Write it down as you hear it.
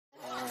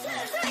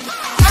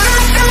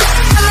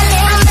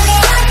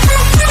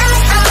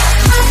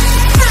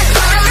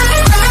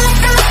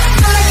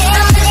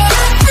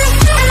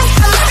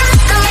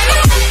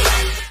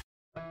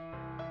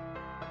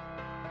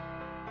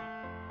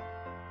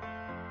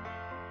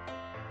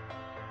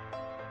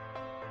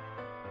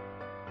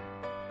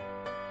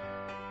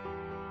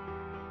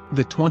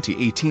The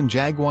 2018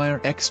 Jaguar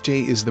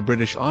XJ is the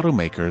British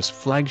automaker's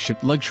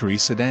flagship luxury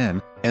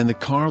sedan, and the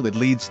car that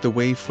leads the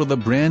way for the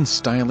brand's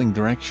styling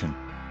direction.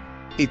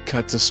 It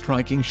cuts a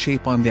striking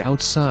shape on the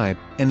outside,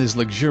 and is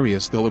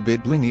luxurious though a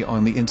bit blingy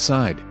on the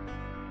inside.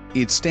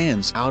 It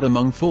stands out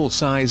among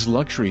full-size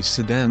luxury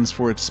sedans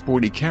for its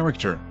sporty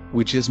character,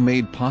 which is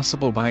made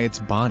possible by its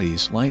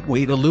body's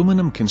lightweight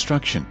aluminum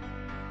construction.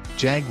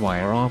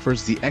 Jaguar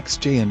offers the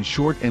XJ in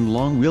short and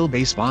long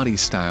wheelbase body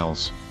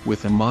styles,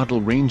 with a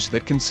model range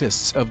that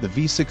consists of the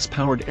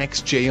V6-powered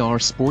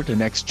XJR Sport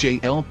and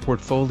XJL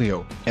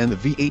portfolio, and the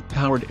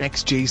V8-powered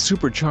XJ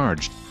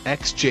Supercharged,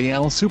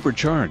 XJL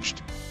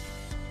Supercharged.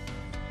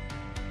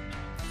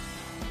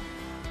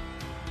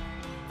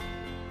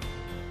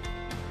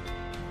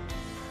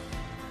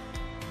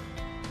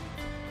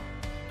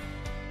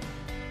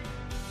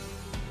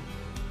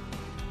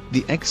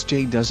 The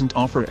XJ doesn't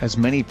offer as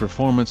many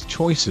performance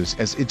choices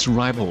as its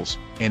rivals,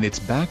 and its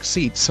back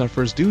seat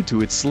suffers due to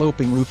its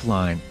sloping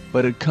roofline,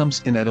 but it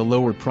comes in at a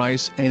lower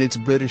price and its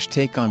British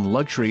take on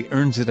luxury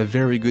earns it a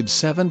very good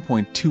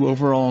 7.2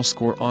 overall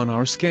score on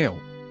our scale.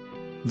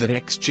 The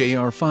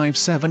XJR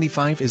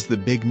 575 is the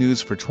big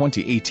news for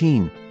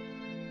 2018.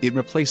 It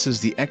replaces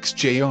the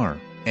XJR,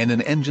 and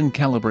an engine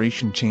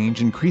calibration change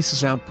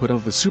increases output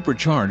of the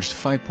supercharged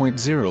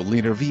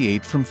 5.0-liter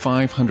V8 from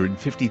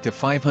 550 to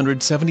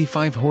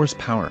 575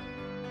 horsepower.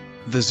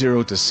 The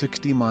 0 to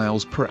 60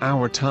 miles per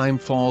hour time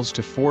falls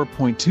to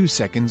 4.2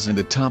 seconds and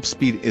the top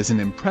speed is an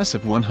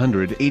impressive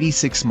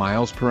 186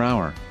 miles per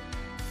hour.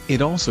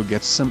 It also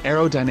gets some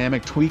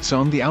aerodynamic tweaks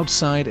on the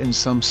outside and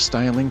some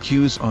styling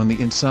cues on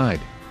the inside.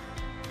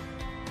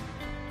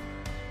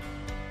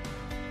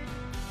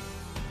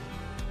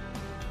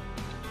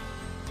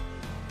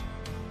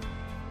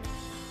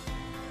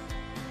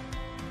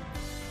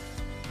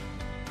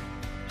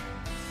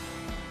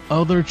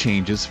 Other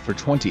changes for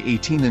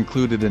 2018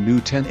 included a new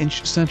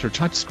 10-inch center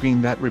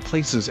touchscreen that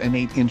replaces an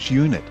 8-inch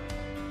unit.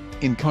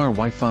 In-car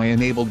Wi-Fi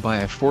enabled by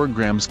a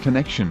 4G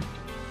connection.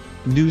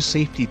 New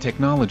safety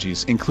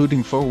technologies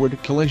including forward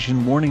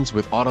collision warnings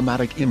with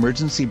automatic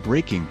emergency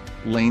braking,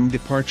 lane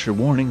departure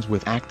warnings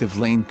with active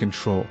lane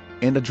control,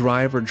 and a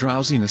driver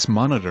drowsiness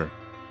monitor.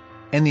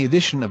 And the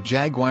addition of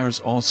Jaguar's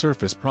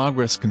all-surface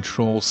progress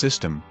control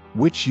system,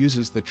 which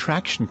uses the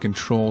traction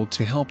control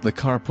to help the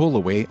car pull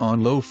away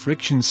on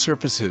low-friction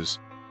surfaces.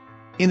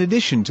 In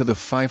addition to the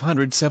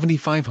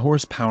 575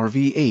 horsepower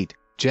V8,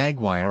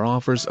 Jaguar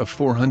offers a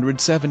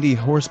 470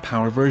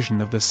 horsepower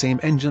version of the same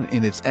engine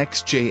in its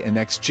XJ and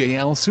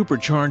XJL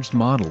supercharged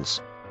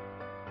models.